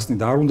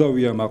გახსნით არ უნდა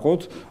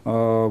ვიამაყოთ.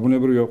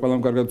 ბუნებრივია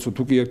ყველამ კარგად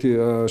თუ კი ერთი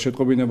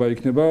შეტყობინება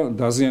იქნება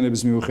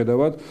დაზიანების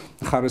მიუხედავად,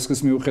 ხარისხის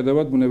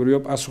მიუხედავად, ბუნებრივია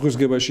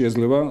პასუხისგებაში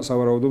ეძლევა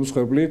სავარაუდო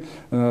მსხვერპლი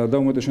და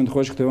უმეტეს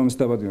შემთხვევაში ხდება მის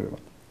დაბადებება.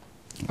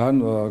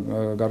 ან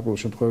გარკვეულ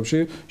შემთხვევებში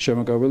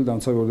შემაკავებელი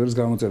დამცავი ორდერის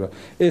გამოწერა.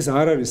 ეს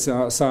არ არის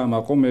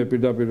საამაყო, მე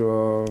პირდაპირ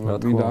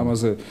მინდა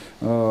ამაზე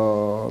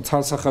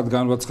ცალსახად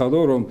განვაცხადო,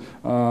 რომ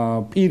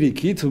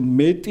პირიქით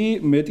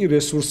მეტი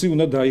რესურსი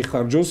უნდა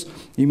დაიხარჯოს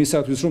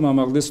იმისათვის, რომ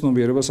ამაღლდეს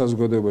ცნობიერება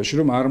საზოგადოებაში,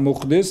 რომ არ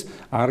მოხდეს,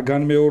 არ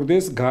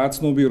განმეორდეს,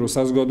 გააცნობიეროს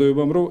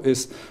საზოგადოებამ, რომ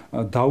ეს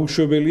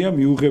დაუშვებელია,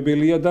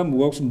 მიუღებელია და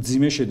მოაქვს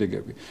მძიმე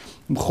შედეგები.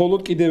 მხოლოდ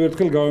კიდევ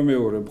ერთხელ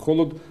გავიმეორებ,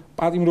 მხოლოდ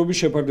პატიმრობის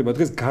შეფარდება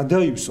დღეს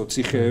გადაივსო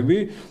ციხეები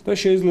და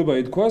შეიძლება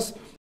ითქვას,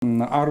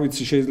 არ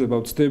ვიცი, შეიძლება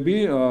ვცდები,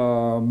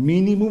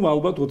 მინიმუმ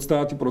ალბათ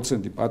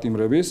 30%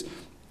 პატიმრების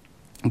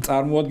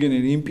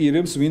წარმოადგენენ იმ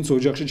პირებს, ვინც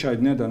ოჯახში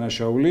ჩაიდნენ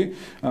დანაშაული.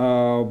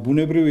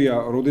 ბუნებრივია,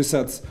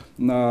 როდესაც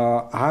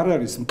არ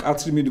არის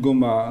მკაცრი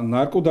მიდგომა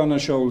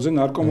ნარკოდანაშაულზე,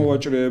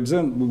 ნარკომოვაჭრეებზე,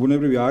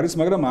 ბუნებრივია არის,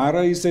 მაგრამ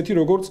არა ისეთი,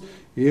 როგორც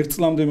ერთ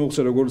წლამდე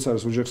მოხდა, როგორც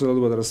არის ოჯახის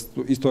ძალადობა და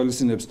ის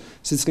თვალისწინებს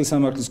სიცხლის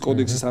სამართლის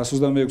კოდექსის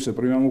 126-ე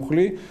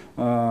პრიმამუხლი,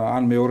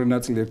 ან მეორე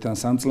ნაწილი 1 ან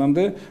 3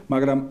 წლამდე,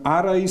 მაგრამ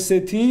არა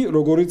ისეთი,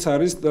 როგორიც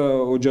არის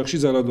ოჯახში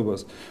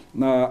ძალადობას.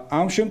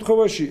 ამ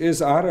შემთხვევაში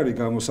ეს არ არის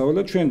გამოსავალი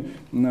და ჩვენ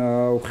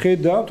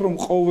ვხედავთ, რომ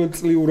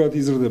ყოველწლიურად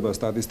იზრდება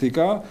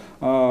სტატისტიკა,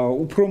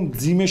 უფრო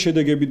მძიმე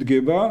შედეგები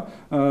დგება,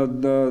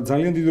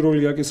 ძალიან დიდი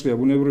როლი აკისრია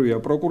ბუნებრივია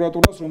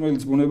პროკურატურას,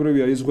 რომელიც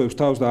ბუნებრივია იზღვევს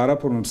თავს და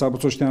არაფორმებს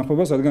საბრძოლო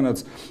თანხმობას, რადგანაც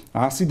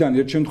 100-დან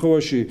ერთ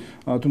შემთხვევაში,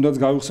 თუნდაც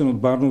გავიხსენოთ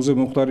ბარნოვზე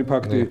მომხდარი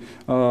ფაქტი,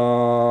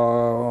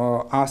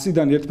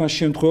 100-დან ერთმა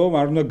შემთხვევამ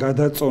არ უნდა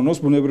გადაწონოს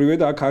ბუნებრივია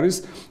და აქ არის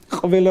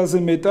ყველაზე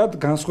მეტად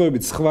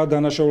განსხვავებით სხვა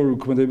დანაშაულური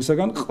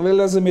ქმედებისაგან,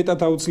 ყველაზე მეტად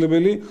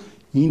აუცილებელი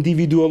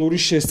ინდივიდუალური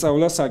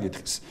შესწავლა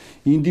საკითხის.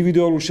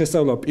 ინდივიდუალური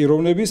შესწავლა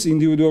პიროვნების,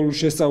 ინდივიდუალური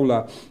შესწავლა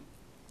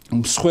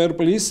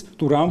მსხვერპლის,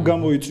 თუ რამ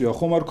გამოიწვია,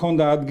 ხომ არ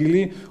ქონდა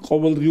ადგილი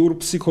ყოველდღიურ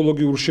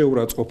ფსიქოლოგიურ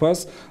შეურაცხყოფას,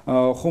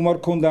 ხომ არ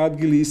ქონდა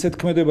ადგილი ისეთ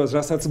ქმედებას,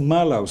 რასაც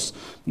მალავს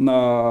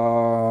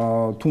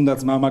თუნდაც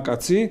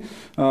მამაკაცი,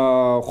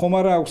 ხომ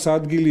არ აქვს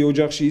ადგილი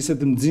ოჯახში ისეთ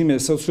მძიმე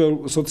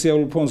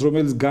სოციალურ ფონს,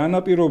 რომელიც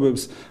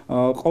განაპირობებს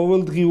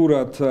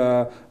ყოველდღიურად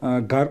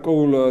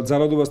გარკვეულ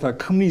ძალადობას და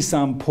ქმნის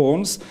ამ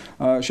ფონს.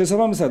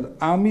 შესაბამისად,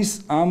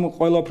 ამ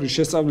ყველაფრის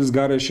შესწავლის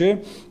გარეშე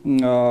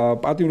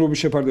პატიმრობის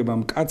შეფარდება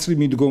მკაცრი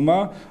მიდგომა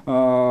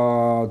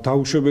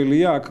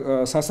დაუშვებელია. აქ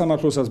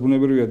სასამართლოსაც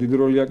ბუნებრივია დიდი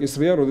როლი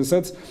აკისრია,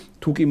 როდესაც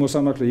თუ კი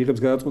მოსამართლე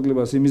იღებს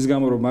გადაწყვეტილებას იმის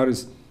გამო, რომ არის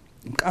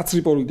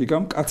მკაცრი პოლიტიკა,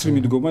 მკაცრი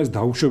მიდგომა, ეს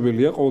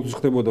დაუშვებელია, ყოველთვის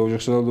ხდებოდა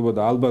ოჯახის ძალადობა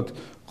და ალბათ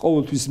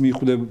ყოველთვის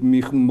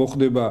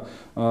მოხდება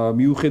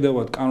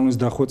მიუხედავად კანონის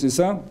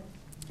დახვეწისა,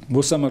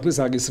 მოსამართლეს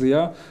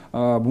აკისრია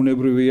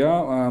ბუნებრივია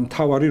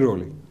მთავარი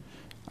როლი.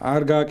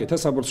 არ გააკეთა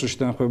საბრძოლო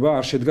თანხმობა,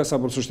 არ შედგა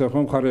საბრძოლო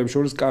თანხმობა მხარეებს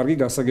შორის, კარგი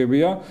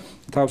გასაგებია,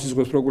 თავს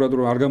იზღვევს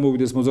პროკურატურა, არ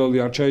გამოვიდეს მოძალადე,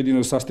 არ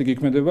ჩაიდინოს სასტიკი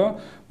ქმედება,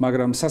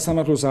 მაგრამ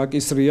სასამართლოს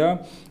აკისრია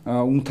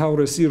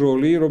უმთავრესი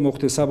როლი, რომ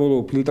მოხდეს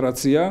საბოლოო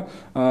ფილტრაცია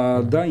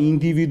და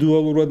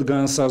ინდივიდუალურად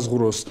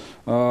განსაზღვროს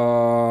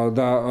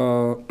და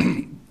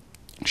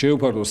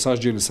შეუფარდოს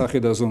სასჯელის სახე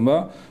და ზომა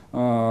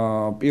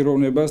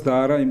პიროვნებას და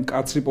არა იმ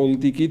კაცრი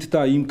პოლიტიკით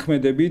და იმ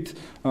ქმედებით,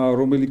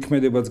 რომელიც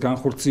ქმედებაც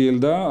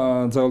განხორციელდა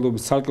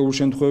ძალადობის ცალკეულ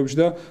შემთხვევებში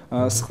და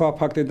სხვა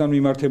ფაქტებთან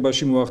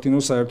მიმართებაში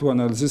მოახდინოს საერთო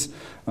ანალიზის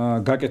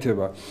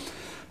გაკეთება.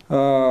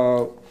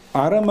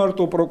 არა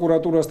მარტო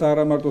პროკურატურას და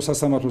არა მარტო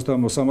სასამართლოს და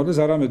მოსამართლეს,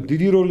 არამედ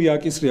დიდი როლი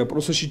აკისრია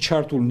პროცესში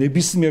ჩართულ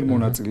ნებისმიერ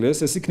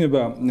მონაწილეს. ეს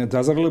იქნება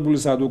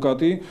დაზარალებულის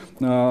ადვოკატი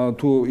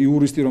თუ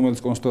იურისტი, რომელიც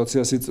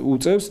კონსტიტუციას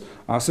უწევს,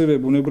 ასევე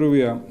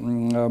ბუნებრივია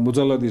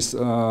მოძალადის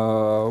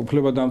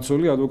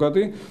უფლებადამცველი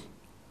ადვოკატი,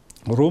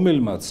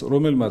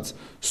 რომელმაც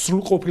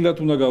სრულყოფილად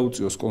უნდა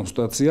გაუწიოს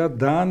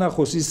კონსტიტუცია,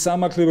 დაანახოს ის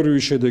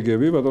სამართლებრივი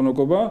შედეგები,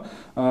 ბატონოკობა,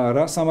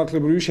 რა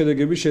სამართლებრივი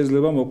შედეგები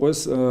შეიძლება მოყვეს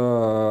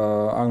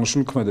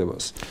აღნიშნულ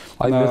ქმედებას.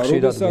 აი მე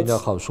ხშირად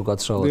მინახავს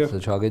უკაცრავად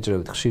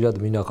ჩაგეჭრებით, ხშირად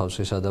მინახავს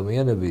ეს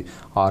ადამიანები,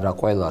 არა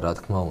ყველა რა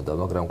თქმა უნდა,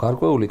 მაგრამ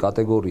გარკვეული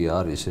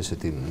კატეგორია არის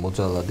ესეთი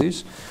მოძალადის,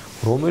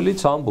 რომელიც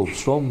ამბობს,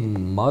 რომ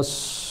მას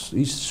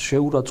ის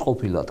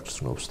შეურაცხყოფილად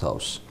გრძნობს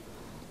თავს.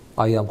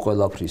 აი ამ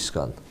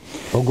ყველაფრისგან.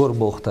 როგორ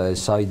მოხდა ეს,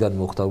 საიდან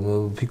მოხდა?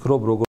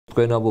 ვფიქრობ, როგორ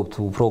თქვენ ამბობთ,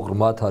 უფრო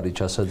ღრმად არის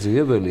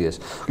ჩასაძიებელი ეს.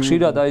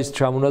 ხშირად აი ეს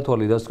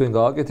ჩამონათვალი, რაც თქვენ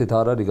გააკეთეთ,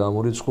 არ არის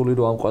გამორიცხული,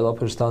 რომ ამ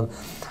ყველაფერსთან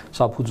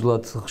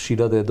საფუძვლად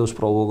ხშირად ედოს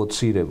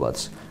პროვოცირებაც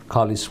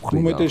ქალის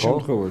მხრიდან, ხო?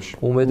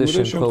 უმეტეს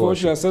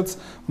შემთხვევაში, რასაც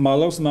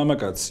მალავს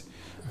მამაკაცი.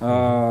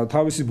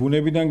 თავისი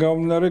ბუნებიდან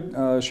გამომდინარე,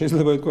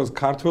 შეიძლება ითქვას,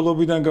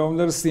 ქართველობიდან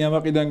გამომდინარე,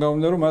 სიამაყიდან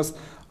გამომდინარე, რომ მას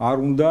არ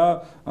უნდა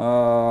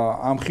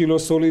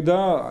ამხილოსოლი და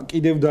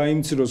კიდევ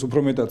დაიმციროს უფრო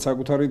მეტად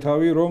საკუთარი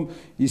თავი, რომ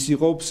ის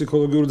იყო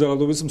ფსიქოლოგიური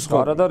ძალადობის მსხვერპლი.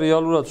 არა და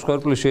რეალურად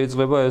მსხვერპლი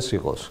შეიძლება ეს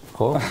იყოს,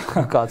 ხო?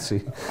 კაცი.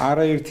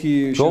 არაერთი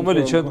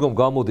რომელიც შემდგომ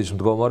გამოდის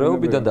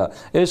მდგომარეობიდან და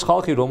ეს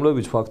ხალხი,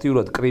 რომლებიც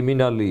ფაქტიურად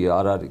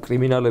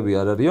კრიმინალები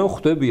არ არიან,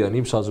 ხვდებიან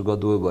იმ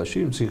საზოგადოებაში,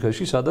 იმ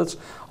ციხეში, სადაც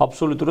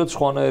აბსოლუტურად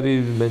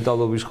სხვანაირი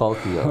მენტალობის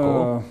ხალხია,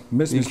 ხო?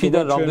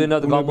 იქიდან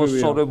რამდენად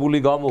გამოსწორებული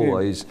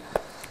გამოვა ის.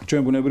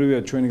 ჩვენ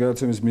ბუნებრივია ჩვენი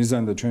გადაცემის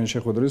მიზანი და ჩვენი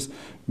შეხვედრის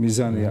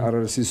მიზანი არ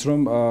არის ის, რომ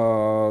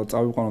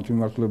წავიყვანოთ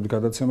მიმართულებით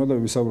გადაცემა და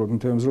ვისაუბროთ იმ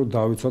თემებზე, რომ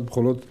დავიცვათ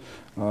მხოლოდ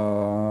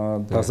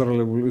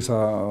დაზარალებულის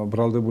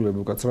ბრალდებულები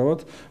უკაცრავად,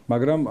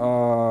 მაგრამ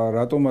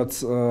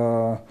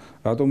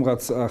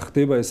რატომღაც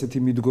ხდება ესეთი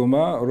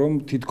მიდგომა, რომ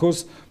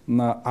თითქოს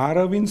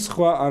არავინ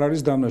სხვა არ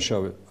არის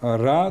დამნაშავე.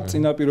 რა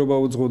წინაპირობა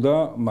უძღოდა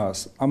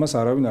მას? ამას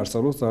არავინ არ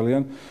სწავლობს,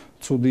 ძალიან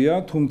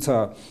ცუდია, თუმცა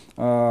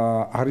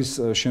არის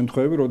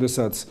შემთხვევები,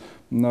 როდესაც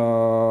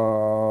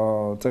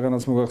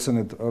წეგანაც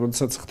მოგახსენეთ,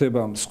 როდესაც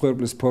ხდება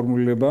მსხვერპლის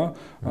ფორმულირება,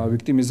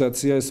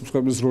 ვიქტიმიზაცია, ეს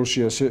მსხვერპლის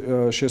როლშია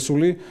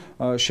შესული,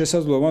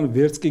 შესაძლოა მან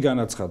ვერც კი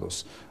განაცხადოს.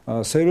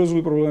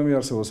 სერიოზული პრობლემები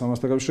არსებობს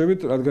ამასთან დაკავშირებით,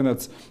 რადგანაც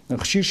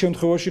ხშირ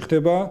შემთხვევაში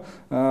ხდება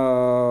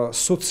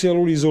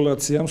სოციალური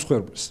იზოლაცია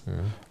მსხვერპლის.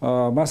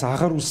 მას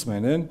აღარ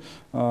უსმენენ,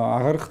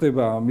 აღარ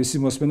ხდება მისი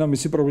მოსმენა,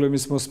 მისი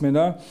პრობლემის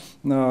მოსმენა,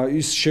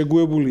 ის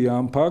შეგუებულია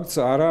ამ ფაქტს,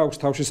 არა აქვს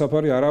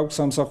თავშესაფარი, არა აქვს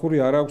სამსახური,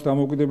 არა აქვს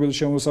დამოუკიდებელი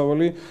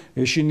შემოსავალი,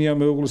 ეშინია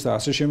მეუღლის და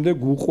ასე შემდეგ,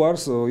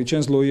 უყვარს,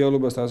 იჩენს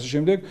ლოიალობას და ასე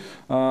შემდეგ.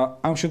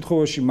 ამ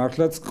შემთხვევაში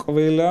მართლაც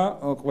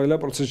ყველა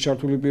პროცესში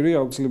ჩართული პირი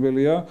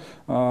აუცილებელია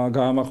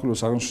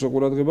გაამახვილოს აღნიშნულ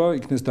ყურადღება,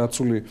 იქნეს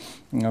დაცული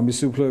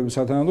მისი უფლებები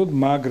სათანადოდ,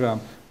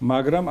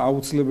 მაგრამ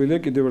აუცილებელია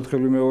კიდევ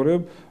ერთხელ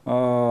ვიმეორებ,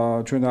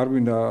 ჩვენ არ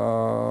გვინდა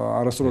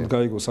არასწორად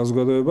გაიგოს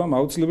საზოგადოებამ,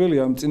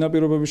 აუცილებელია ამ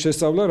წინაპირობების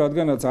შესწავლა,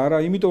 რადგანაც არა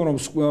იმიტომ რომ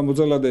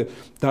მოძალადე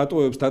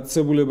დატოვებს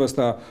დაწესებულებას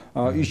და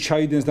ის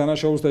ჩაიდენს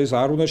დანაშაულს და ის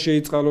არ უნდა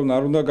შეიწყალონ,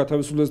 არ უნდა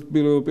გათავისუფლდეს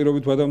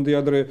პირობით ვადამდე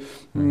ადრე,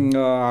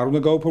 არ უნდა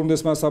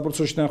გაუფორმდეს მას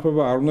საპროცესში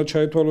თანხმება, არ უნდა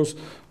ჩაეთვალოს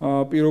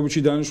პირობითი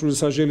დანიშნული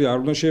სასჯელი, არ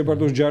უნდა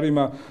შეეფართოს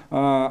ჯარიმა.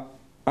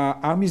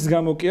 ამის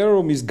გამო კი არა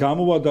რომ ის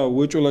გამოვადა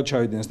უეჭველად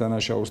ჩაიდენს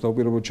დანაშაულს და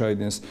უპირობოდ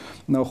ჩაიდენს.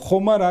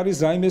 ხომ არ არის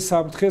რაიმე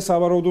საფრთხე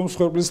სავარაუდო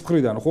მსხვერპლის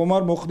მხრიდან, ხომ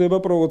არ მოხდება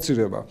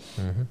პროვოცირება.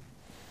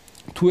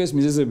 თუ ეს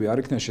მიზეზები არ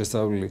იქნა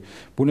შესწავლილი,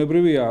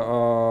 ბუნებრივია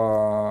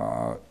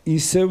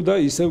ისევ და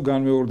ისევ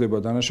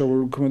განმეორდება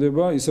დანაშაულური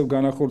ქმედება, ისევ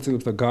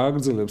განახორციელებს და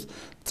გააგრძელებს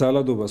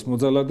ძალადობას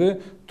მოძალადე,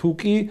 თუ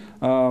კი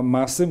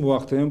მასზე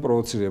მოახდენენ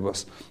პროვოცირებას.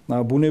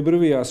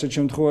 ბუნებრივია ასეთ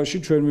შემთხვევაში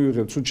ჩვენ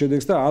მივიღებთ ცუდ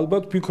შედეგს და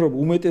ალბათ ვფიქრობ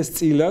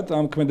უმეტესწილად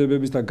ამ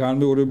ქმედებების და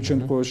განმეორების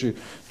შემთხვევაში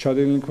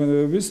ჩადენილი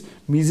ქმედებების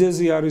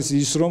მიზეზი არის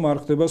ის, რომ არ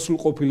ხდება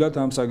სრულყოფილად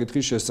ამ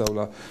საკითხის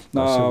შესწავლა.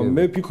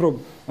 მე ვფიქრობ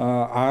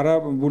არა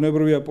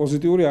ბუნებრივია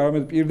პოზიტიური,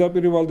 არამედ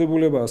პირდაპირ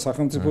ვალდებულებაა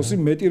სახელმწიფოსი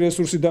მეტი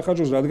რესურსი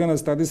დახარჯოს, რადგანაც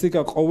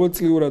სტატისტიკა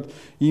ყოველწლიურად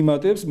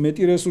იმატებს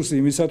მეტი რესურსი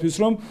იმისათვის,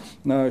 რომ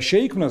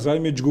შეიქმნას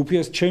რაიმე ჯგუფი,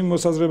 ეს ჩემი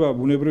მოსაზრებაა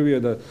ბუნებრივია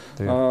და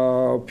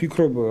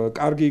ვფიქრობ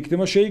კარგი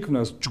იქნება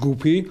შეიქმნას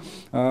ჯგუფი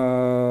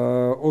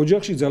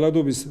ოჯახში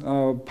ძალადობის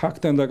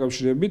ფაქტთან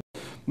დაკავშირებით,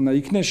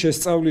 იქნეს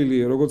შესწავლილი,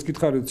 როგორც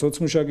გითხარით,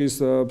 სოციმუშაკის,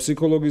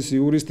 ფსიქოლოგის,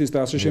 იურისტის და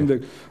ასე შემდეგ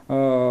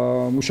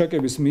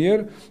მუშაკების მიერ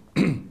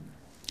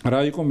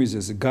რა იყო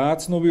მიზეზი?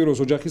 გააცნობიეროს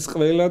ოჯახის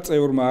ყველა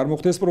წევრმა, არ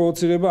მოხდეს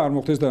პროვოცირება, არ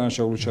მოხდეს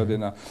დანაშაულის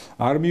ჩადენა.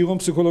 არ მიიღონ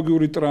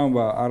ფსიქოლოგიური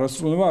ტრავმა,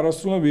 არასრულებმა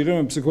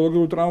იღებენ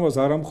ფსიქოლოგიურ ტრავმას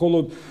არა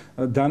მხოლოდ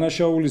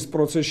დანაშაულის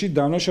პროცესში,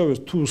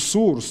 დანაშაულს თუ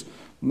სურს,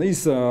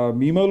 ის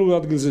მიმალულ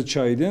ადგილზე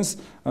ჩაიდენს,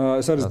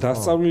 ეს არის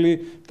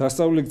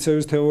დასწავლილი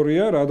ქცევის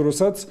თეორია, რა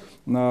დროსაც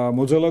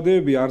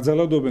მოძალადეები არ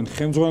ძალადობენ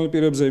ხელმძღვანელ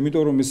პირებზე,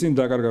 იმიტომ რომ ისინი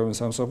დაკარგავენ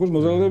სამსახურს,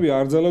 მოძალადეები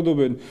არ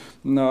ძალადობენ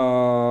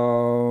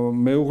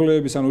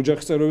მეუღლეების ან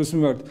ოჯახის წევრების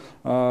მიმართ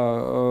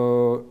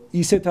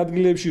ისეთ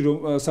ადგილებში რომ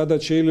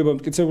სადაც შეიძლება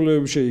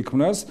მტკიცებულებები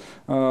შეიქმნას,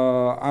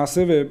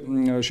 ასევე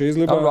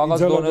შეიძლება რაღაც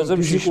დონეზე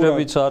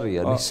ფიზიკურებიც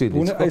არიან ისინი.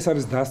 ეს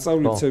არის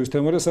დასწავლით ცევის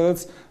თემა,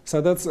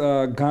 სადაც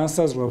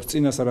განსაზღვრავს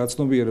წინასწარ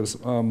აცნობიერებს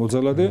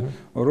მოძალადე,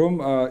 რომ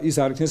ის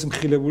არ იქნეს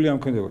მხილებული ამ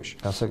ქმედებაში.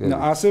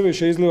 ასევე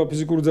შეიძლება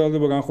ფიზიკური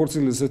ძალადება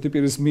განხორციელდეს ესეთი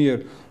პირის მიერ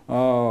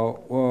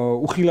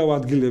უხილავ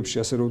ადგილებში,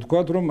 ასე რომ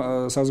ვთქვათ, რომ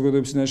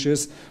საზოგადოების წინაშე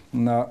ეს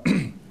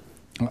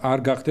არ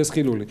გახდეს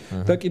ხილული.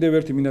 და კიდევ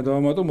ერთი მინდა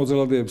დავამატო,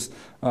 მოძალადეებს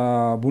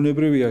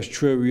ბუნებრივია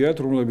შჩევიათ,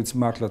 რომლებიც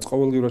მართლაც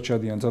ყოველდღიურად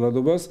ჩადიან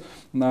ძალადობას,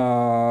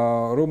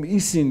 რომ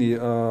ისინი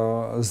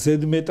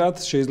ზედმეტად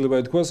შეიძლება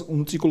ითქვას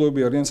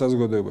უმციკლოები არიან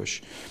საზოგადოებაში.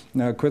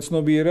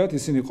 ქვეცნობიერად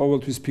ისინი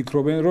ყოველთვის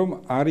ფიქრობენ, რომ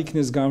არ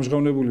იქნეს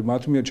გამჟღავნებული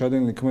მათ მიერ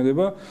ჩადენილი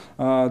ქმედება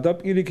და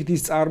პირიქით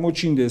ის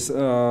წარმოჩინდეს,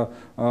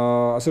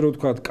 ასე რომ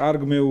ვთქვათ,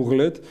 კარგ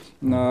მეუღლედ,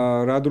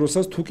 რა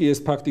დროსაც თუ კი ეს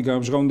ფაქტი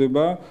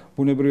გამჟღავნდება,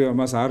 ბუნებრივია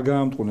მას არ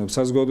გაამტყუნებს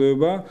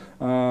საზოგადოება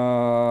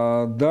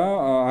და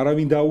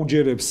არავინ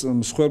დაუჯერებს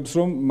მსხვერპლს,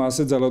 რომ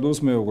მასზე ძალადობს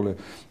მეუღლე.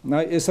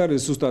 ეს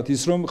არის ზუსტად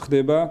ის, რომ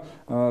ხდება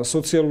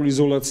სოციალური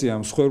იზოლაცია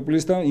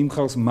მსხვერპლის და იმ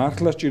ხალხს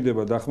მართლა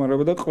სჭირდება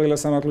დახმარება და ყველა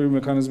სამართლებრივი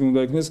მექანიზმი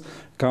უნდა იქნეს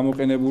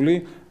გამოყენებული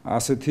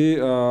ასეთი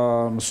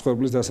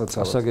მსხვერპლის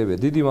დასაცავად. ასაგებია.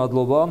 დიდი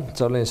მადლობა.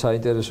 ძალიან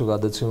საინტერესო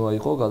გადაცემა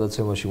იყო,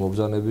 გადაცემაში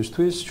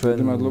მობრძანებისთვის. ჩვენ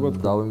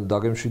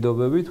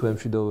დაგემშვიდობებით,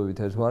 ვემშვიდობებით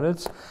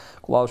ერთმანეთს.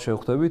 კვლავ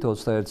შევხვდებით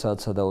 21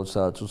 საათსა და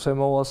 30 წუთზე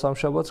მოვალ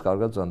სამშაბათს.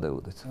 კარგად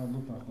ბრძანდებოდეთ.